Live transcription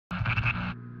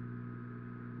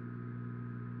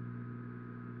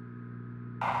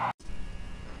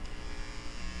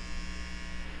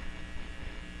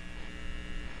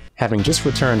Having just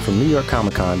returned from New York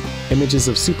Comic Con, images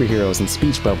of superheroes and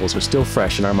speech bubbles are still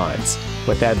fresh in our minds.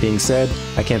 With that being said,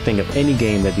 I can't think of any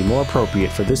game that'd be more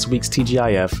appropriate for this week's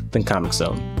TGIF than Comix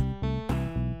Zone.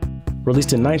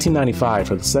 Released in 1995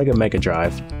 for the Sega Mega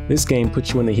Drive, this game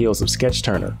puts you in the heels of Sketch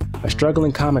Turner, a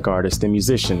struggling comic artist and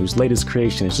musician whose latest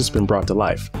creation has just been brought to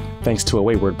life, thanks to a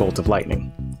wayward bolt of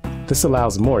lightning. This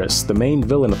allows Mortis, the main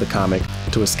villain of the comic,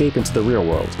 to escape into the real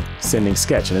world, sending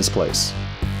Sketch in his place.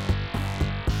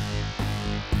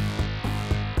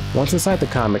 Once inside the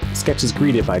comic, Sketch is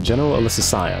greeted by General Alyssa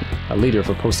Scion, a leader of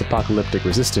a post-apocalyptic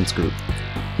resistance group.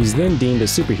 He's then deemed a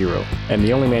superhero, and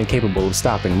the only man capable of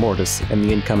stopping Mortis and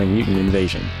the incoming mutant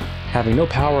invasion. Having no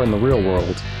power in the real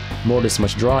world, Mortis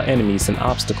must draw enemies and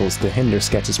obstacles to hinder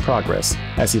Sketch's progress,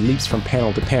 as he leaps from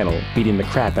panel to panel, beating the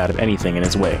crap out of anything in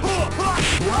his way.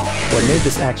 What made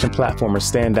this action platformer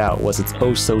stand out was its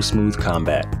oh-so-smooth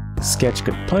combat. Sketch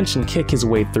could punch and kick his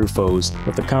way through foes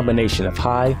with a combination of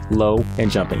high, low, and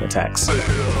jumping attacks.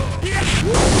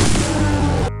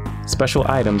 Special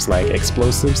items like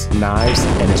explosives, knives,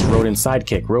 and his rodent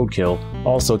sidekick Roadkill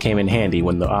also came in handy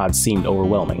when the odds seemed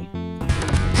overwhelming.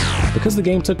 Because the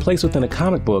game took place within a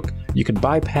comic book, you could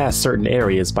bypass certain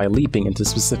areas by leaping into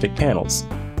specific panels.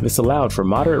 This allowed for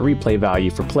moderate replay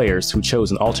value for players who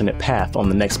chose an alternate path on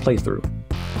the next playthrough.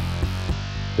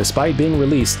 Despite being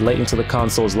released late into the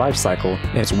console's lifecycle,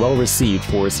 it's well received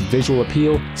for its visual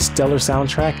appeal, stellar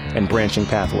soundtrack, and branching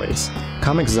pathways.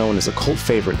 Comix Zone is a cult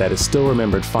favorite that is still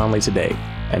remembered fondly today,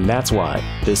 and that's why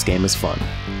this game is fun.